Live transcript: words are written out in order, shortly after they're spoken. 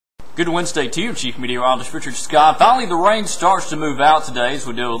Good Wednesday to you, Chief Meteorologist Richard Scott. Finally, the rain starts to move out today as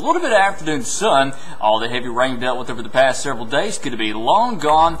we do a little bit of afternoon sun. All the heavy rain dealt with over the past several days could be long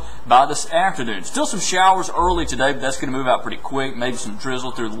gone by this afternoon. Still some showers early today, but that's going to move out pretty quick. Maybe some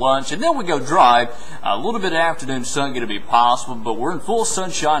drizzle through lunch, and then we go dry. A little bit of afternoon sun going to be possible, but we're in full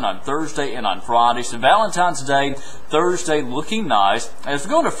sunshine on Thursday and on Friday. So Valentine's Day, Thursday looking nice. As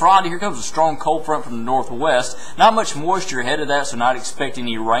we go into Friday, here comes a strong cold front from the northwest. Not much moisture ahead of that, so not expecting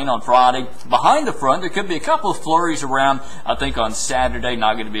any rain on Friday. Behind the front, there could be a couple of flurries around, I think, on Saturday.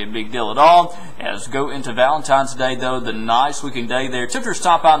 Not going to be a big deal at all. As we go into Valentine's Day, though, the nice looking day there. Temperatures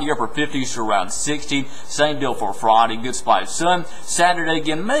top out in the upper 50s to around 60. Same deal for Friday. Good spot of sun. Saturday,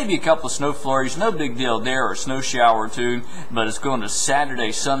 again, maybe a couple of snow flurries. No big deal there, or a snow shower or two. But it's going to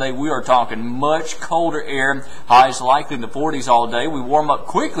Saturday, Sunday. We are talking much colder air. Highs likely in the 40s all day. We warm up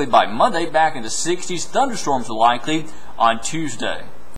quickly by Monday, back into 60s. Thunderstorms are likely on Tuesday.